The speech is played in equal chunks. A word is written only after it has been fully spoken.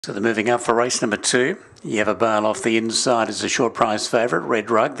So they're moving up for race number 2. Wbl off the inside is a short price favourite.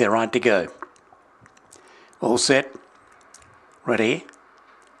 Red Rug, they're right to go. All set. Ready.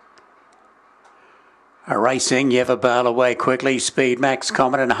 Racing, Wbl away quickly, Speed Max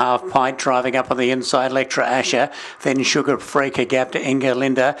Comet and Half Pint driving up on the inside, Electra Asher, then Sugar Freak, a gap to Inga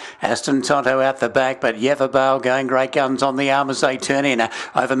Linda, Aston Tonto out the back, but Wbl going great guns on the arm as they turn in,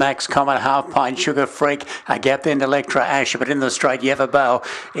 over Max Comet, Half Pint, Sugar Freak, a gap then to Electra Asher, but in the straight Wbl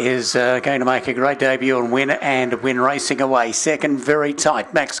is going to make a great debut and win racing away. Second very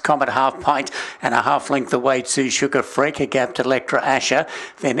tight, Max Comet, Half Pint and a half length away to Sugar Freak, a gap to Electra Asher,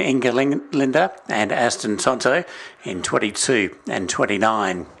 then Inga Linda and Aston Tonto in 22 and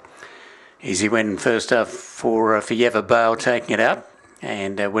 29. Easy win first up for Wbl, taking it out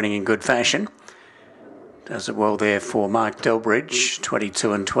and winning in good fashion. Does it well there for Mark Delbridge.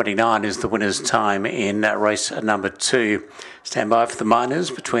 22 and 29 is the winner's time in race number 2. Stand by for the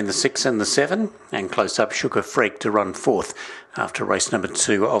minors between the 6 and the 7, and close up Sugar Freak to run 4th after race number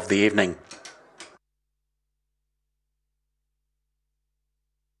 2 of the evening.